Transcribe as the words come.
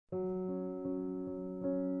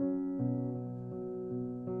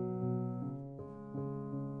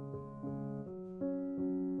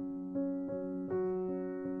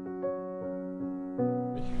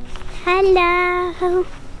Hello.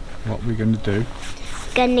 What are we going to do?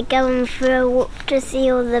 Gonna go on for a walk to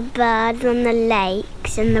see all the birds on the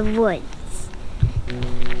lakes and the woods.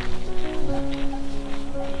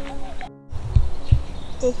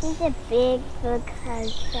 This is a big bug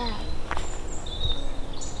hotel.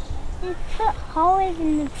 They put holes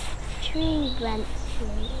in the tree branches.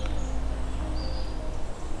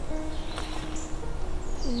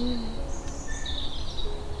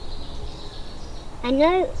 I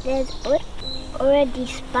know there's already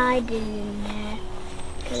spiders in there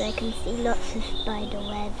because I can see lots of spider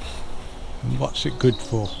webs. And what's it good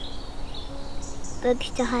for?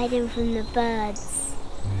 Bugs to hide them from the birds.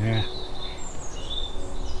 Yeah.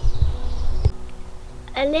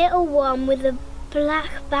 A little one with a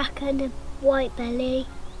black back and a white belly.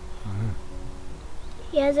 Oh.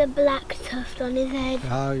 He has a black tuft on his head.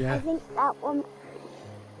 Oh yeah. I think that one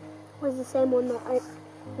was the same one that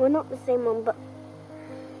well, not the same one, but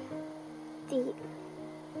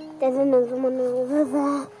there's another one over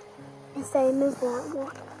there, the same as that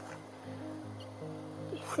one.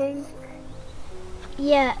 You think?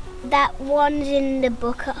 Yeah, that one's in the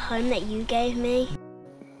book at home that you gave me.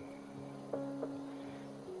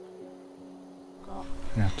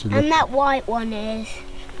 And that white one is.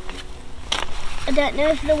 I don't know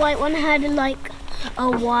if the white one had like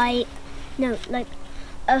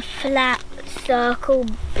a flat circle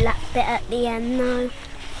black bit at the end though.